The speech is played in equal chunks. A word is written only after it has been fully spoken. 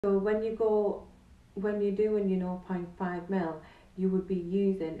So when you're doing your 0.5 mil, you would be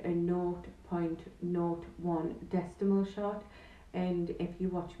using a 0.01 decimal shot. And if you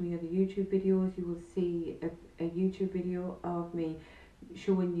watch me other YouTube videos, you will see a YouTube video of me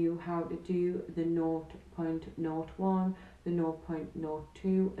showing you how to do the 0.01, the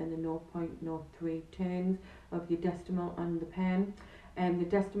 0.02 and the 0.03 turns of your decimal on the pen. And the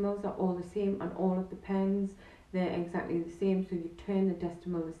decimals are all the same on all of the pens. They're exactly the same, so you turn the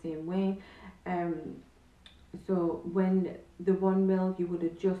decimal the same way. So when the 1 mil, you would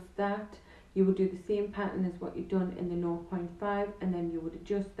adjust that. You would do the same pattern as what you've done in the 0.5, and then you would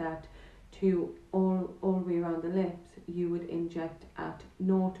adjust that to all the way around the lips. You would inject at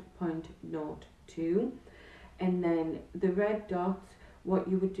 0.02, and then the red dots, what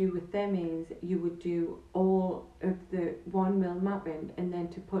you would do with them is you would do all of the 1 mil mapping, and then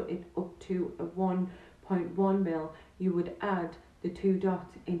to put it up to a 1.1 mil, you would add the 2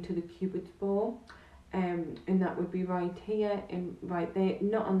 dots into the cupid's bow. And that would be right here and right there,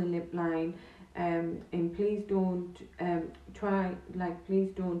 not on the lip line. And please don't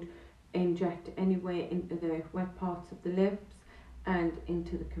please don't inject anywhere into the wet parts of the lips and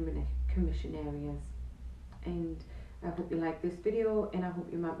into the commission areas. And I hope you like this video, and I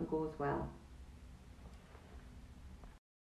hope your mapping goes well.